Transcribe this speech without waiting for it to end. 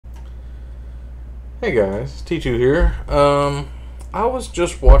Hey guys, T2 here. I was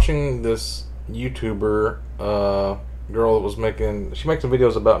just watching this YouTuber girl that was she makes some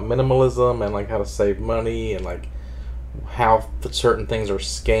videos about minimalism and like how to save money and like how certain things are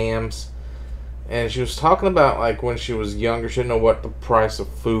scams. And she was talking about like when she was younger, she didn't know what the price of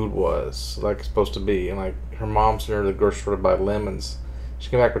food was like supposed to be, and like her mom sent her to the grocery store to buy lemons.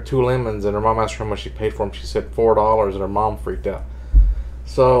 She came back with 2 lemons, and her mom asked her how much she paid for them. She said $4, and her mom freaked out.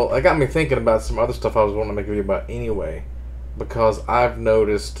 So that got me thinking about some other stuff I was wanting to make a video about anyway, because I've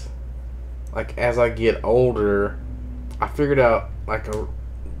noticed, like as I get older, I figured out like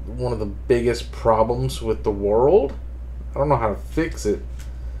one of the biggest problems with the world. I don't know how to fix it,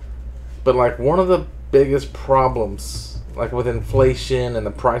 but like one of the biggest problems, like with inflation and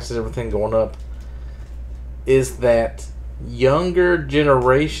the prices, everything going up, is that younger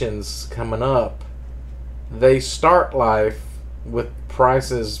generations coming up, they start life with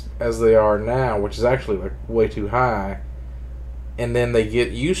prices as they are now, which is actually like way too high, and then they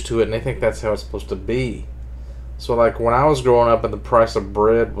get used to it and they think that's how it's supposed to be. So like when I was growing up and the price of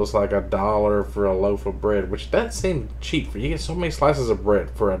bread was like $1 for a loaf of bread, which that seemed cheap. You get so many slices of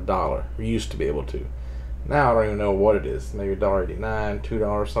bread for $1. You used to be able to. Now I don't even know what it is. Maybe $1.89,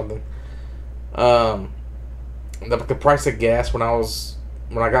 $2 something. The price of gas when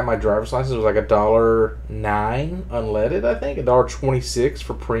I got my driver's license was like $1.09 unleaded, I think, $1.26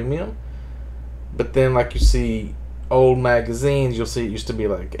 for premium. But then, like you see old magazines, you'll see it used to be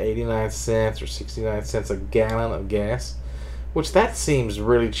like 89 cents or 69 cents a gallon of gas, which that seems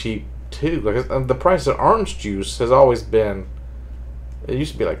really cheap too. Like the price of orange juice has always been, it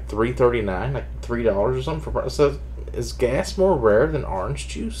used to be like $3.39, like $3 or something for. So is gas more rare than orange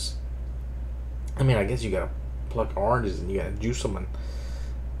juice? I mean, I guess you gotta pluck oranges and you gotta juice them, and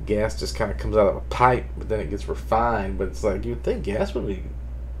gas just kind of comes out of a pipe, but then it gets refined. But it's like you'd think gas would be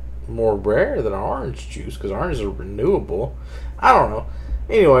more rare than orange juice because oranges are renewable. I don't know.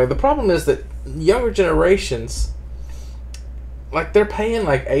 Anyway, the problem is that younger generations, like they're paying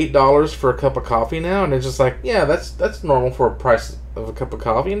like $8 for a cup of coffee now, and it's just like, yeah, that's normal for a price of a cup of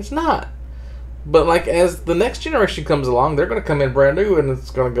coffee, and it's not. But like as the next generation comes along, they're going to come in brand new, and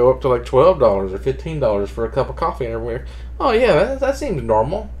it's going to go up to like $12 or $15 for a cup of coffee, and everywhere. Oh yeah, that seems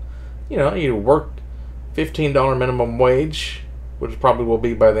normal. You know, you work $15 minimum wage, which probably will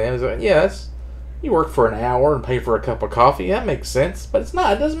be by then. Is like, yeah, you work for an hour and pay for a cup of coffee. That makes sense, but it's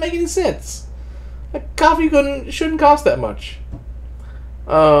not. It doesn't make any sense. Like coffee shouldn't cost that much.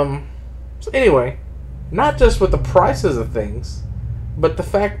 So anyway, not just with the prices of things, but the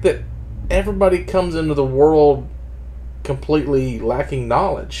fact that everybody comes into the world completely lacking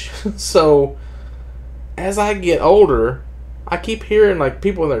knowledge. So as I get older, I keep hearing like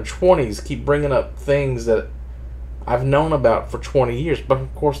people in their 20s keep bringing up things that I've known about for 20 years. But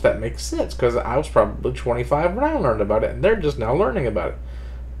of course that makes sense because I was probably 25 when I learned about it, and they're just now learning about it.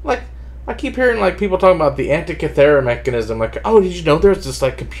 Like I keep hearing like people talking about the Antikythera mechanism. Like, oh, did you know there's this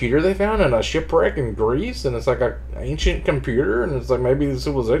like computer they found in a shipwreck in Greece, and it's like an ancient computer, and it's like maybe the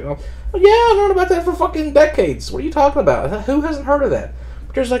civilization. Well, yeah, I learned about that for fucking decades. What are you talking about? Who hasn't heard of that?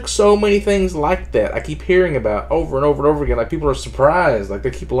 But there's like so many things like that I keep hearing about over and over and over again. Like people are surprised. Like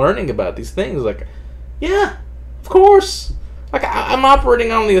they keep learning about these things. Like, yeah, of course. Like I'm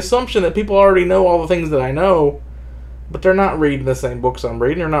operating on the assumption that people already know all the things that I know. But they're not reading the same books I'm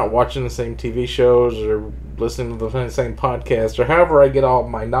reading. They're not watching the same TV shows or listening to the same podcasts or however I get all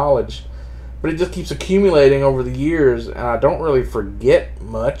my knowledge. But it just keeps accumulating over the years, and I don't really forget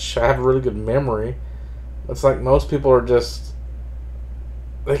much. I have a really good memory. It's like most people are just,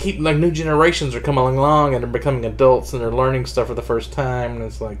 they keep, like new generations are coming along and they're becoming adults and they're learning stuff for the first time. And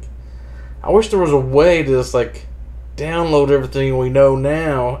it's like, I wish there was a way to just like download everything we know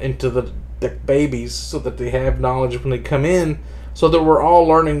now into the babies so that they have knowledge when they come in, so that we're all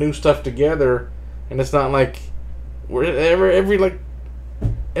learning new stuff together, and it's not like we're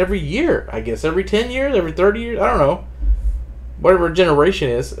every year, I guess every 10 years, every 30 years, I don't know, whatever generation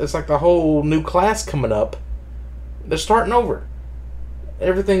is, it's like the whole new class coming up. They're starting over.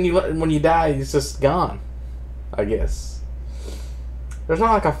 Everything you learn when you die is just gone, I guess. There's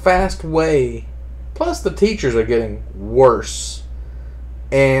not like a fast way. Plus the teachers are getting worse.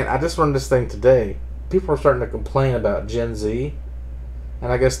 And I just learned this thing today. People are starting to complain about Gen Z. And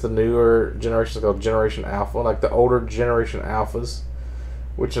I guess the newer generation is called Generation Alpha. Like the older Generation Alphas.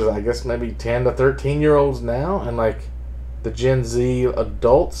 Which is, I guess, maybe 10 to 13-year-olds now. And like the Gen Z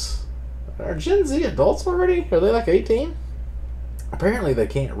adults. Are Gen Z adults already? Are they like 18? Apparently they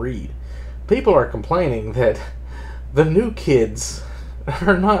can't read. People are complaining that the new kids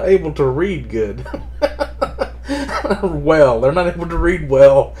are not able to read good. Well, they're not able to read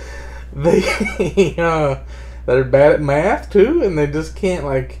well. they that are bad at math too, and they just can't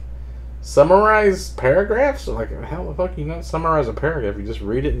like summarize paragraphs. Like, how the fuck you not summarize a paragraph? You just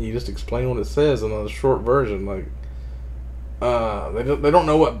read it and you just explain what it says in a short version. Like, they don't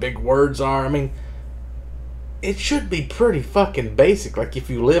know what big words are. I mean, it should be pretty fucking basic. Like, if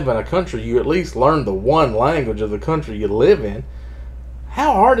you live in a country, you at least learn the one language of the country you live in.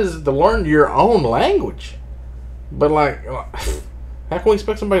 How hard is it to learn your own language? But like, how can we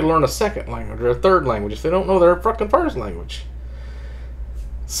expect somebody to learn a second language or a third language if they don't know their fucking first language?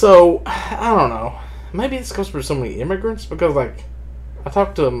 So, I don't know. Maybe it's because we're so many immigrants, because like, I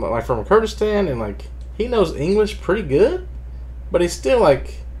talked to him like from Kurdistan, and like, he knows English pretty good, but he's still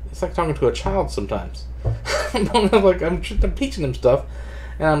like, it's like talking to a child sometimes. Like, I'm teaching him stuff,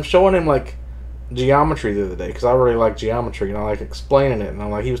 and I'm showing him like geometry the other day, because I really like geometry, and I like explaining it, and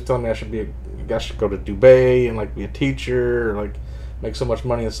I'm like, he was telling me I should go to Dubai and like be a teacher, or like make so much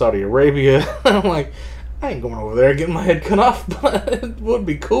money in Saudi Arabia. I'm like, I ain't going over there getting my head cut off, but it would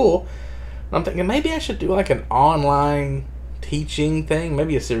be cool. I'm thinking maybe I should do like an online teaching thing,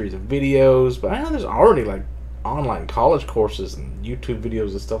 maybe a series of videos. But I know there's already like online college courses and YouTube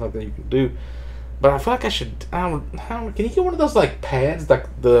videos and stuff like that you can do. But I feel like I should. Can you get one of those like pads, like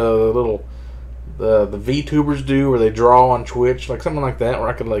the VTubers do, where they draw on Twitch, like something like that, where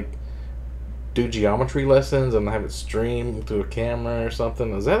I could like do geometry lessons and have it streamed to a camera or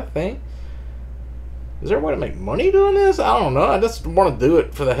something? Is that a thing? Is there a way to make money doing this? I don't know. I just want to do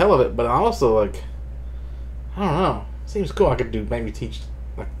it for the hell of it. But I also like, I don't know. Seems cool. I could maybe teach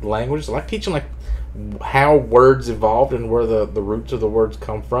like language. I like teaching like how words evolved and where the roots of the words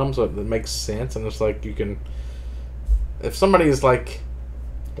come from, so it makes sense. And it's like, you can, if somebody is like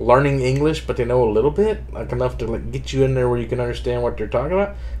learning English but they know a little bit, like enough to like get you in there where you can understand what they're talking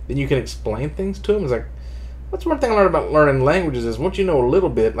about, then you can explain things to them. It's like, that's one thing I learned about learning languages, is once you know a little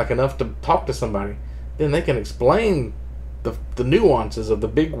bit, like enough to talk to somebody, then they can explain the nuances of the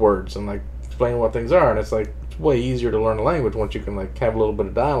big words and like explain what things are. And it's like, it's way easier to learn a language once you can like have a little bit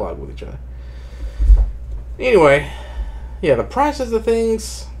of dialogue with each other. Anyway, yeah, the prices of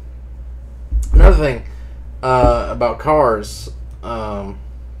things. Another thing about cars.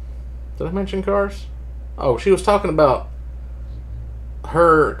 Did I mention cars? Oh, she was talking about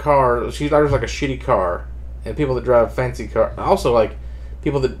her car. She drives like a shitty car, and people that drive fancy cars. Also, like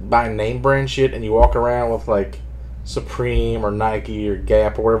people that buy name brand shit, and you walk around with like Supreme or Nike or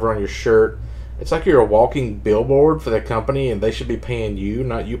Gap or whatever on your shirt. It's like you're a walking billboard for the company, and they should be paying you,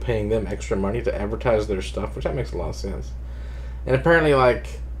 not you paying them extra money to advertise their stuff, which that makes a lot of sense. And apparently, like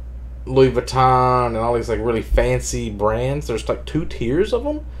Louis Vuitton and all these like really fancy brands, there's like 2 tiers of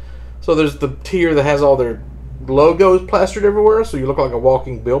them. So there's the tier that has all their logos plastered everywhere, so you look like a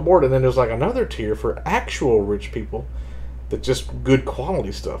walking billboard, and then there's like another tier for actual rich people that just good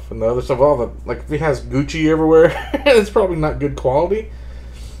quality stuff. And the other stuff, all the like, if it has Gucci everywhere, it's probably not good quality.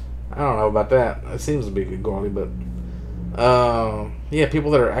 I don't know about that. It seems to be good quality, but yeah,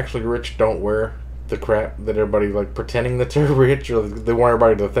 people that are actually rich don't wear the crap that everybody like pretending that they're rich, or they want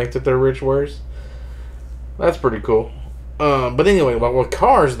everybody to think that they're rich wears. That's pretty cool. But anyway, with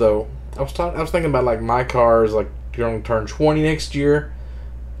cars though, I was thinking about like my car is like going to turn 20 next year.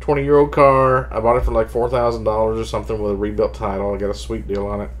 20-year-old car. I bought it for like $4,000 or something with a rebuilt title. I got a sweet deal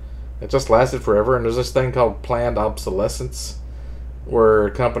on it. It just lasted forever. And there's this thing called planned obsolescence, where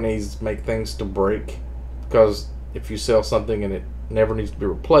companies make things to break, because if you sell something and it never needs to be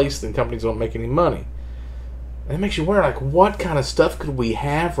replaced, then companies don't make any money. And it makes you wonder, like, what kind of stuff could we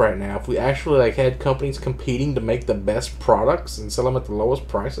have right now if we actually like had companies competing to make the best products and sell them at the lowest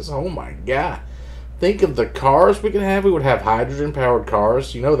prices? Oh my god. Think of the cars we could have. We would have hydrogen-powered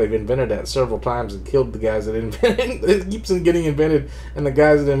cars. You know, they've invented that several times and killed the guys that invented it. It keeps on getting invented, and the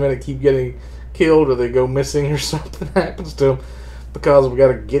guys that invent it keep getting killed, or they go missing, or something happens to them, because we got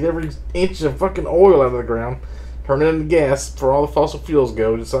to get every inch of fucking oil out of the ground, turn it into gas for all the fossil fuels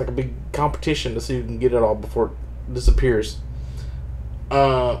go. It's like a big competition to see who can get it all before it disappears.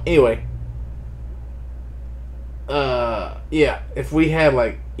 Anyway. Yeah, if we had,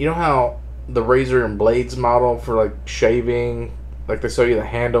 like, you know how the razor and blades model for like shaving, like they sell you the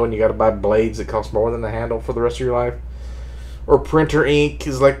handle and you got to buy blades that cost more than the handle for the rest of your life, or printer ink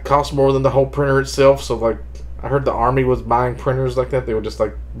is like costs more than the whole printer itself. So like, I heard the army was buying printers like that. They would just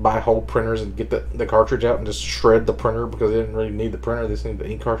like buy whole printers and get the cartridge out and just shred the printer, because they didn't really need the printer, they just needed the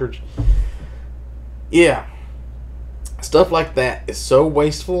ink cartridge. Yeah, stuff like that is so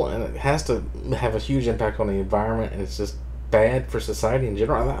wasteful, and it has to have a huge impact on the environment, and it's just bad for society in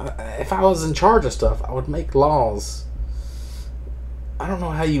general. If I was in charge of stuff, I would make laws. I don't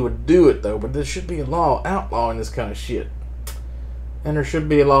know how you would do it though, but there should be a law outlawing this kind of shit. And there should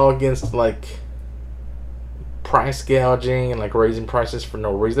be a law against, like, price gouging and, like, raising prices for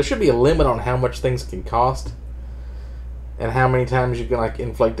no reason. There should be a limit on how much things can cost and how many times you can, like,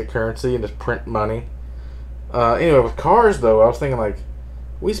 inflate the currency and just print money. Anyway, with cars, though, I was thinking, like,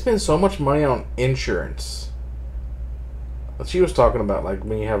 we spend so much money on insurance. She was talking about, like,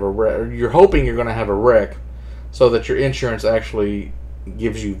 when you have a wreck, or you're hoping you're going to have a wreck so that your insurance actually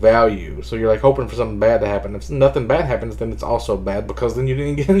gives you value. So you're, like, hoping for something bad to happen. If nothing bad happens, then it's also bad because then you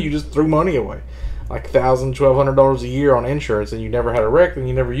didn't get, you just threw money away. Like $1,000, $1,200 a year on insurance, and you never had a wreck, and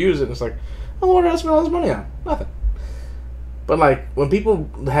you never use it, and it's like, oh, what did I spend all this money on? Nothing. But, like, when people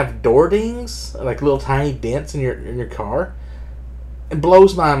have door dings, like little tiny dents in your car, it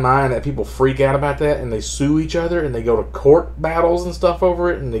blows my mind that people freak out about that, and they sue each other, and they go to court battles and stuff over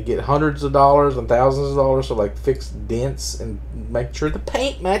it, and they get hundreds of dollars and thousands of dollars to, like, fix dents and make sure the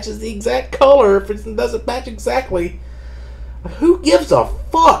paint matches the exact color. If it doesn't match exactly, who gives a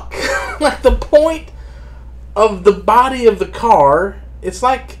fuck? Like, the point of the body of the car, it's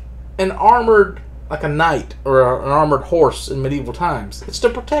like an armored, like a knight or an armored horse in medieval times. It's to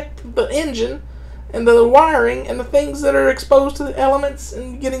protect the engine and the wiring and the things that are exposed to the elements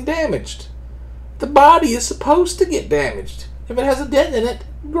and getting damaged. The body is supposed to get damaged. If it has a dent in it,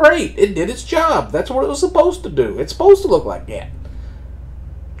 great. It did its job. That's what it was supposed to do. It's supposed to look like that.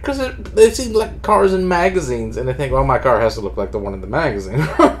 Because they see, like, cars in magazines, and they think, well, my car has to look like the one in the magazine.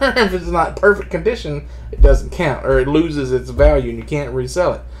 If it's not perfect condition, it doesn't count, or it loses its value and you can't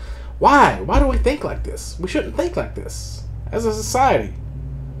resell it. Why? Why do we think like this? We shouldn't think like this. As a society,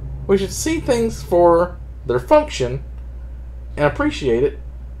 we should see things for their function and appreciate it.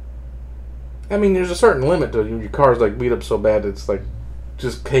 I mean, there's a certain limit to your car's, like, beat up so bad it's, like,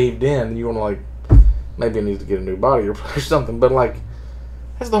 just caved in, and you want to, like, maybe it needs to get a new body or something, but, like,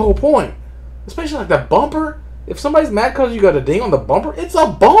 that's the whole point. Especially like that bumper. If somebody's mad because you got a ding on the bumper, it's a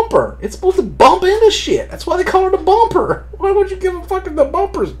bumper. It's supposed to bump into shit. That's why they call it a bumper. Why would you give a fuck if the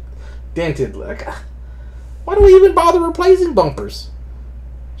bumper's dented? Like, why do we even bother replacing bumpers?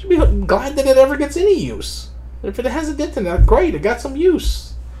 Should be glad that it ever gets any use. If it has a dent in it, great, it got some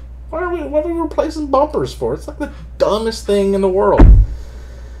use. What are we replacing bumpers for? It's like the dumbest thing in the world.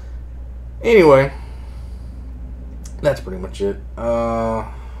 Anyway, that's pretty much it.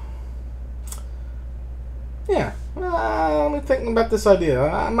 Yeah. I'm thinking about this idea.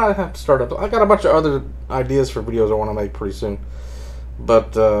 I might have to start up. I got a bunch of other ideas for videos I want to make pretty soon.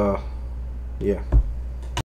 But, yeah.